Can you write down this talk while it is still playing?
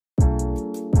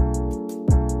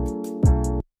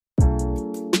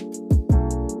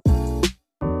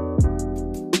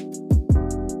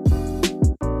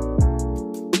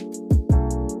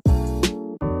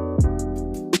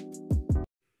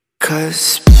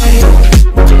'cause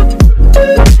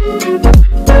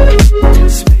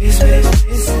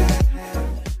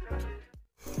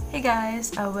hey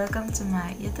guys, welcome to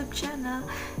my YouTube channel.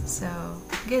 So,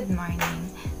 good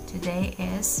morning. Today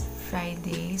is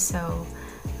Friday. So,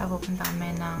 pupunta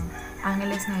kami ng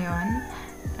Angeles ngayon.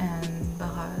 And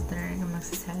baka talaga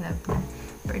magsasalab ng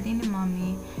birthday ni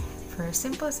mommy. For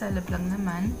simple salab lang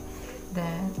naman.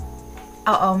 Then,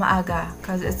 maaga.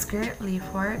 Because it's currently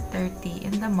 4:30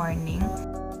 in the morning.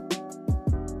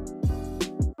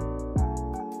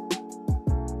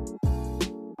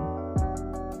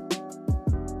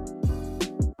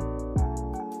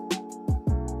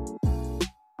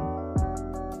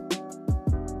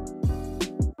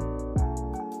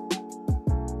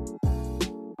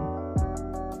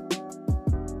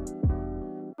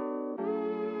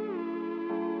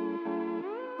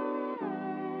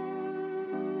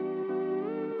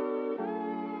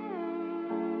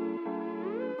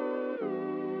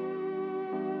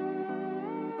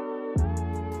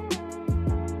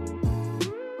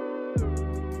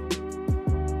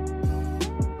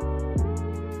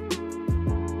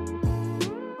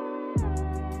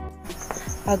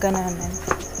 Aga namin.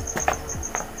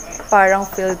 Parang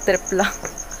field trip lang.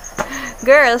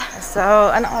 Girl! So,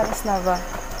 anong oras na ba?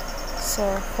 So,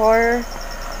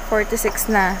 4:46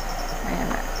 na. Ayan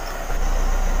na.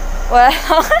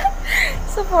 Wow!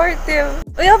 Supportive.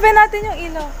 Uy, open natin yung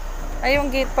ilaw. Ay,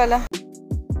 yung gate pala.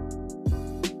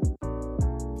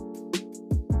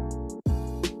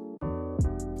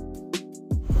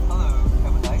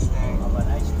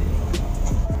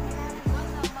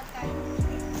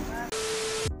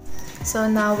 So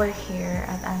now we're here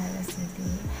at Angeles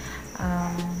City.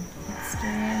 It's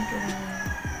currently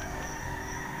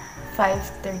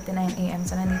 5:39 AM.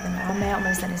 So nandito na ako. Maya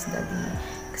umalis na si Daddy.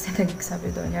 Kasi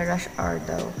nagsabi doon niya, rush hour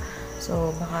daw.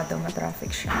 So baka daw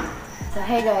ma-traffic siya. So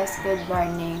hey guys, good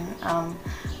morning.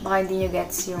 Baka hindi nyo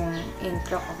gets yung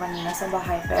intro ko kanina sa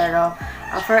bahay. Pero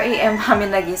 4 AM kami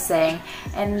nagising.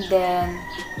 And then,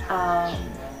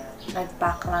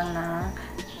 nag-pack lang na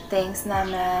things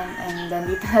namin, and then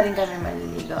dito na rin kami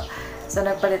maliligo. So,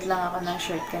 nagpalit lang ako ng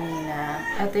shirt kanina.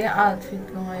 Ito yung outfit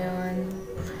ko ngayon.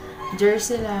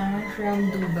 Jersey lang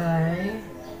from Dubai.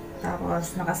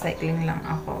 Tapos, naka-cycling lang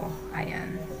ako.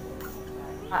 Ayan.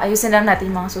 Ayusin lang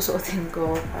natin yung mga susuotin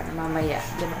ko para mamaya.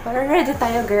 Diba? Para ready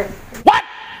tayo, girl. What?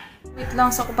 Wait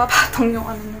lang, so papatong yung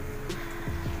ano.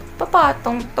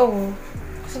 Papatong to.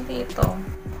 Kasi dito.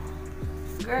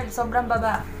 Girl, sobrang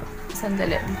baba.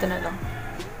 Sandali, dito na lang.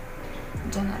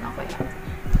 Diyan na lang ko yan.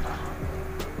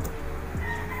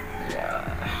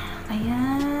 Yeah.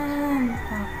 Ayan.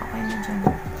 Okay na dyan.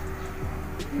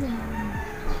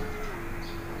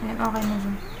 Ayan, okay na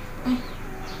dyan. Ay.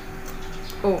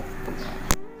 Oh.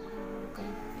 Okay.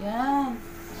 Yan.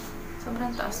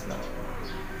 Sobrang taas ba?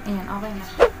 Ayan, okay na.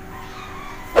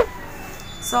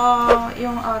 So,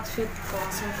 yung outfit ko.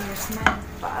 So, here's my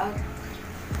bag.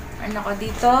 Meron ako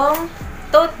ditong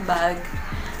tote bag.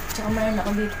 Tsaka meron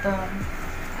ako dito.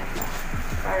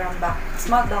 Parang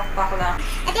small backpack lang.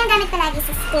 Ito yung gamit ko lagi sa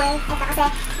school. Ito kasi,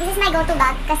 this is my go-to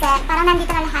bag. Kasi parang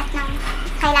nandito na lahat ng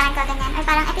kailangan ko, ganyan. Or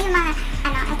parang ito yung mga,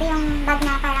 ito yung bag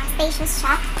na parang spacious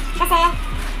siya. Kasi,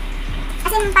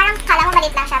 as in, parang kala mo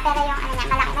maliit lang siya, pero yung niya,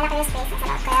 malaki yung space na sa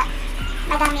loob. Kaya,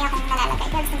 madami akong nalalagay.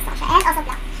 Kaya gusto ko siya. And also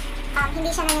black. Hindi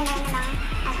siya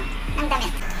ng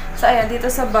damit. So, ayan, dito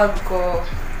sa bag ko,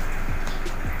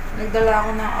 nagdala ako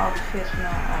ng outfit na,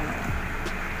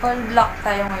 all black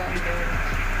tayo ngayon, girl.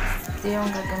 Ito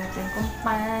yung gagamitin kong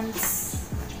pants.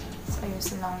 So,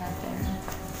 ayusin lang natin.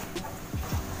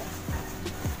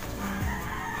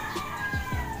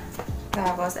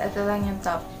 Tapos, ito lang yung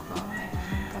top ko. Ayan,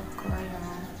 yung top ko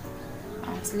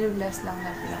yung sleeveless lang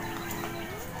na black.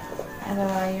 Ito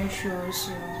lang yung shoes,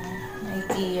 yung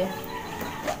Nike.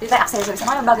 Ito yung accessories.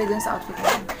 Ang mga bagay dun sa outfit ko.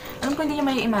 Alam ko hindi nyo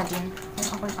may imagine.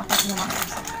 Ako yung mga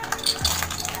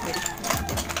wait.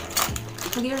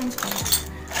 Mag-earrings ko.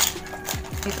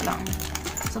 Wait lang.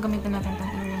 So, gamitin natin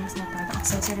itong earrings na ito.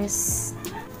 Accessories.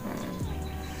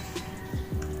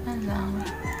 Ano lang.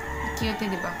 Cute,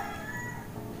 diba?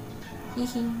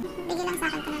 Hihi. Bigyan lang sa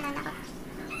akin ko ng lola ko.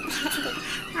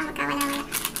 Magkawa naman.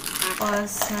 Tapos,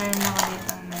 meron ako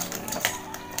dito ng necklace.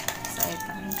 Sa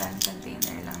itong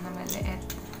container lang na maliit.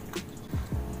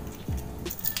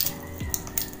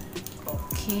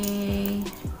 Okay.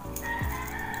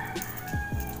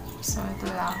 So, ito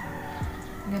lang.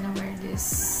 I'm gonna wear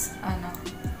this,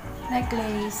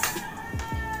 necklace.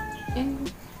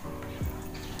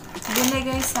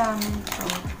 Binigay sa amin to.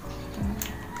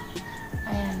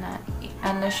 Ayan na.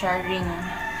 Siya, ring.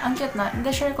 Ang cute na.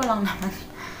 Hindi, share ko lang naman.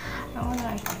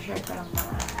 Wala, share ko lang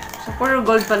naman. So, puro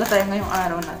gold pala tayo ngayong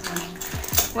araw natin.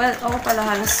 Well, ako pala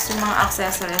halos yung mga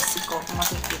accessories ko, kung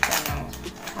makikita nyo,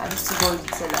 halos gold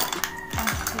sila.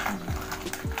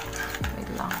 Wait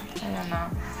lang. Ayan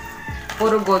na.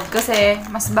 Puro gold. Kasi,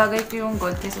 mas bagay ko yung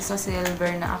gold kaysa sa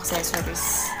silver na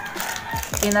accessories.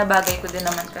 Pinabagay ko din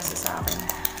naman kasi sa akin.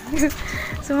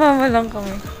 Sumama lang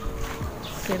kami.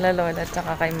 Kila Lola at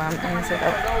saka kay Ma'am. Ayun sila.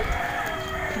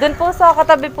 Doon po sa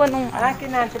katabi po nung...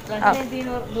 kinantit lang. Hindi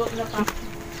na pa.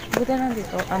 Buti na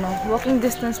dito. Walking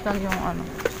distance lang yung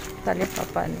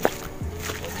talipapan.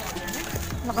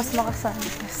 Lakas-lakasan.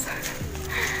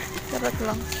 Sarap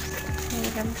lang.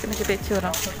 Pinag-picture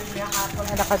ako.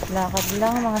 Lakad-lakad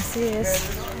lang mga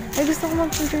sis. Ay, gusto ko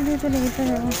mag-picture dito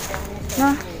later.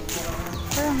 Na?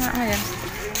 Parang nga ngayon.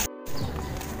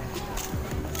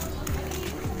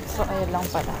 So, ayun lang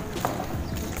pala.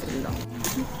 Ayun lang.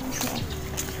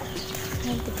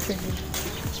 Mag-picture dito.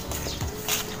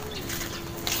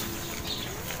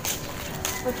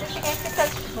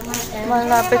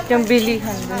 Malapit yung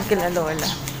bilihan dun kila Lola.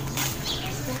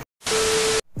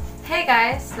 Hey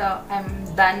guys! So, I'm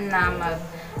done na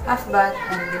mag-half bath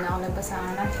and hindi na ako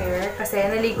nagpasangan ng hair kasi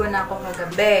naligo na ako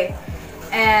kagabi.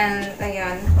 And,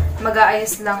 ayun,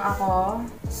 mag-aayos lang ako.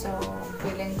 So,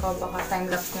 feeling ko baka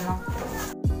time-lapse na lang ito.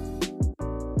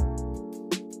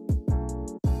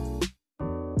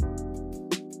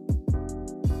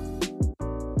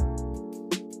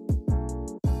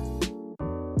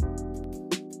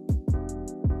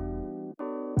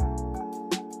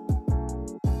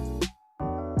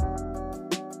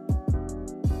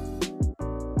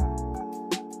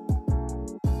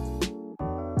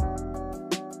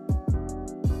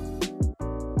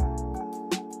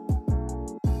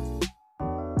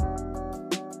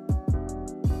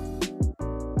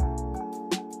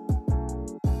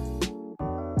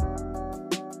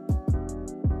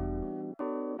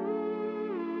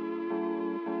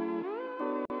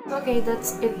 Okay,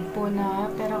 that's it po na.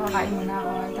 Pero kakain muna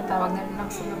ako. Tatawag na rin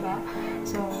ako sa baba.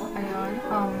 So, ayun.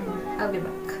 I'll be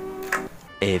back.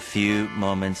 A few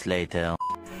moments later.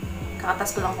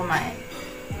 Kakatas ko lang kumain.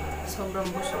 Sobrang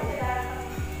busog.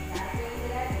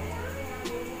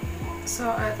 So,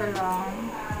 ito lang.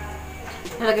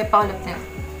 Nalagay pa ulit na.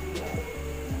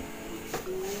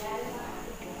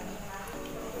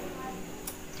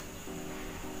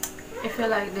 If you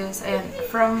like this, ayan.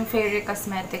 From Fairy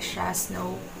Cosmetics siya,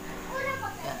 Snow.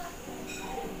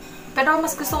 Pero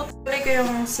mas gusto ko tuloy ko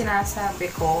yung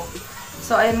sinasabi ko.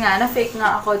 So, ayun nga, na-fake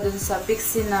nga ako dun sa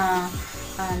Pixie na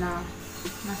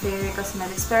Fairy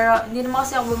Cosmetics. Pero, hindi naman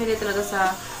kasi ako bumili talaga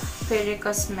sa Fairy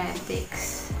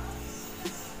Cosmetics.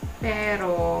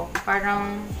 Pero,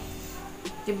 parang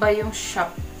iba yung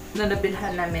shop na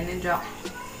nabilhan namin ni Jack.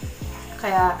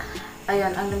 Kaya,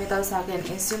 ayun, ang lumitaw sa akin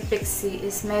is yung Pixie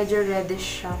is medyo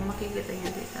reddish siya. Makikita nyo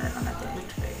dito na lang natin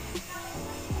i-try.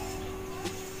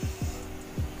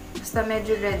 Basta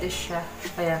medyo reddish siya.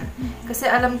 Ayan. Kasi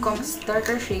alam ko, mas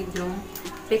darker shade yung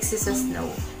Pixie sa Snow.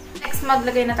 Next,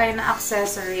 maglagay na tayo ng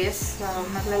accessories. So,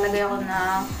 maglalagay ako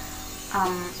ng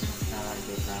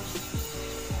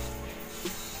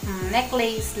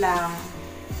necklace lang.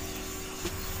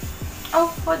 Oh,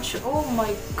 fudge. Oh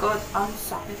my god. Ang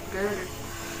sakit, girl.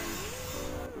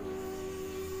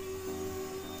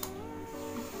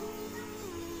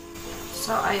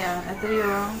 So, ayan. Ito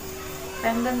yung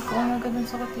pendant ko. Oh my god, ang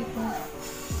sakit dito.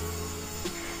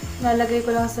 Nalagay ko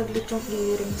lang saglit yung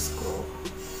earrings ko.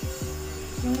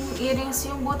 Yung earrings,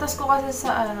 yung butas ko kasi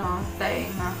sa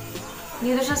tainga.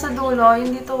 Dito siya sa dulo.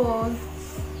 Yung dito,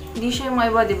 hindi siya yung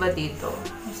maiba, diba dito?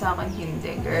 Sa akin,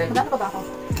 hindi, girl. Magkano pa ba ako?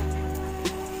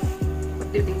 What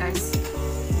do you think, guys?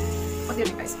 What do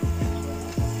you think, guys?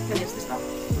 Can I use this now?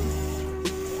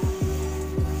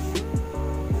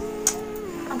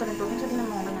 Ang ganito. Kung sabihin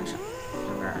mo, ganyan siya.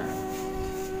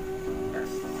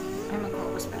 Ay,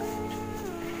 mag-focus pa.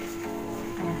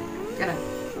 Ayan. Ganun.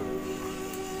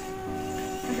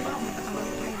 Hindi ko lang matatanggal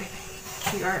ito.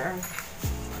 CRR.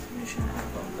 Hindi siya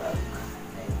nakapag-vlog.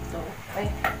 Ito. Ay,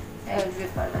 LV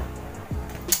pala.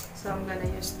 So, I'm gonna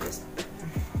use this.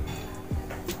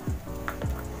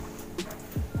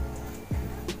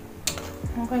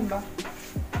 Okay ba?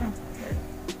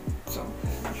 So,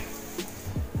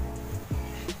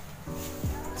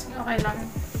 sige, okay lang.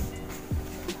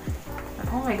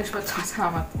 Oh my gosh, ba't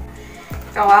sasama?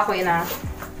 Ikaw ako na.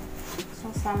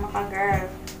 Sasama ka, girl.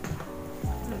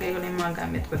 Lagay ko na yung mga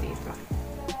gamit ko dito.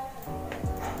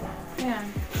 Ayan.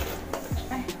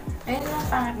 Ay, ayun lang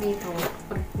pangit dito.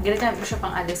 Pag ginagamit mo siya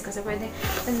pang alis kasi pwede,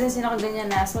 nandun sila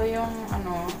kaganyan na. So, yung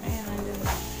ayan, nandun.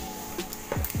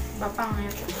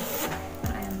 Pangit.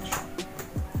 Ayan siya.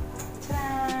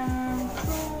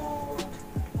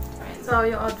 So, So,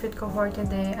 yung outfit ko for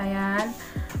today, ayan.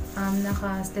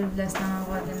 Naka-sleeveless lang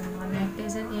ako. Then,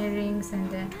 naka-necklace and earrings. And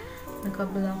then,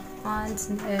 naka-black pants.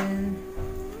 And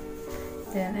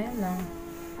then, ayan lang.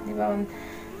 Di ba,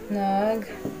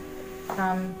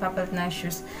 papalit na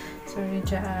shoes. Sorry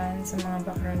dyan, sa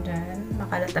mga background dyan.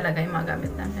 Makala talaga yung mga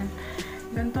gamit namin.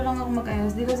 Ganito lang ako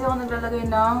mag-ayos. Di kasi ako naglalagay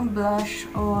ng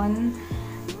blush on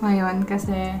ngayon.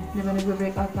 Kasi, di ba,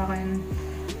 nag-break out pa ako yun.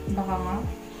 Baka nga,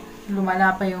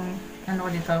 lumala pa yung, ano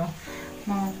ko dito,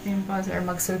 mga pimples or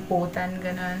magsulputan,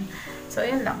 ganun. So,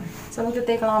 yun lang. So,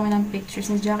 magta-take lang kami ng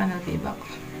pictures ni Jack and I'll be back.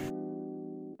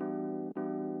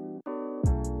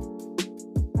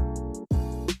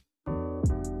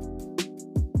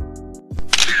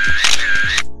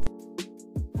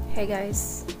 Hey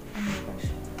guys! Oh my gosh.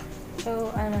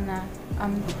 So, ano na,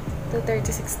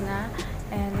 2:36 na.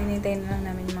 And hinintay na lang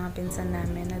namin yung mga pinsan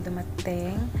namin na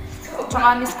dumating.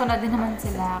 Tsaka miss ko na din naman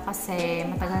sila kasi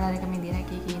matagal na rin kami hindi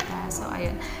nakikita. So,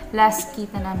 ayun. Last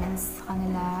kita namin sa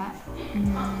kanila.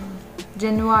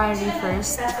 January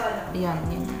 1st.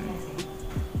 Yun.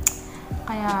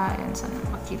 Kaya, yun. So,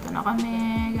 magkita na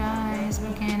kami, guys.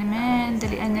 Magkaya naman.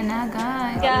 Dalian na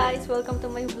guys. Guys, welcome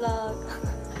to my vlog.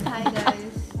 Hi,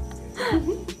 guys.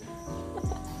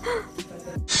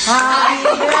 Happy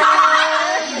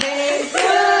birthday to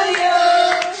you!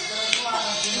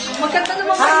 Magkanta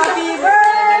naman Happy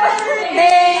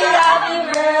birthday! Happy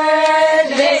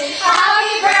birthday!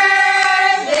 Happy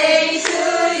birthday to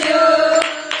you!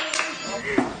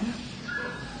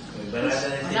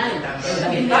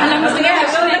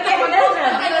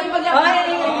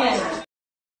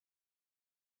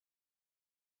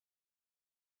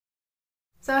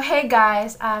 So, hey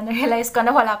guys, na-realize ko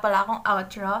na wala pala akong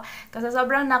outro kasi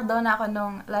sobrang knockdown na ako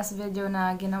nung last video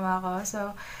na ginawa ko. So,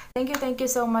 thank you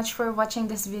so much for watching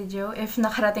this video. If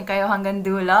nakarating kayo hanggang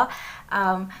dulo,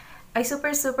 I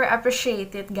super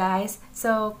appreciate it, guys.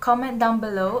 So, comment down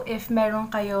below if meron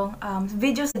kayong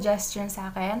video suggestions sa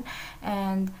akin.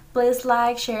 And please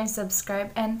like, share, and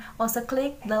subscribe. And also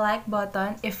click the like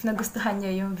button if nagustuhan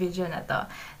nyo yung video na to.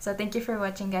 So, thank you for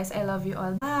watching, guys. I love you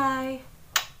all. Bye!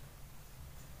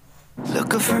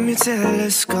 Look up from your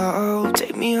telescope,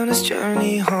 take me on this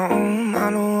journey home.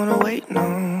 I don't wanna wait no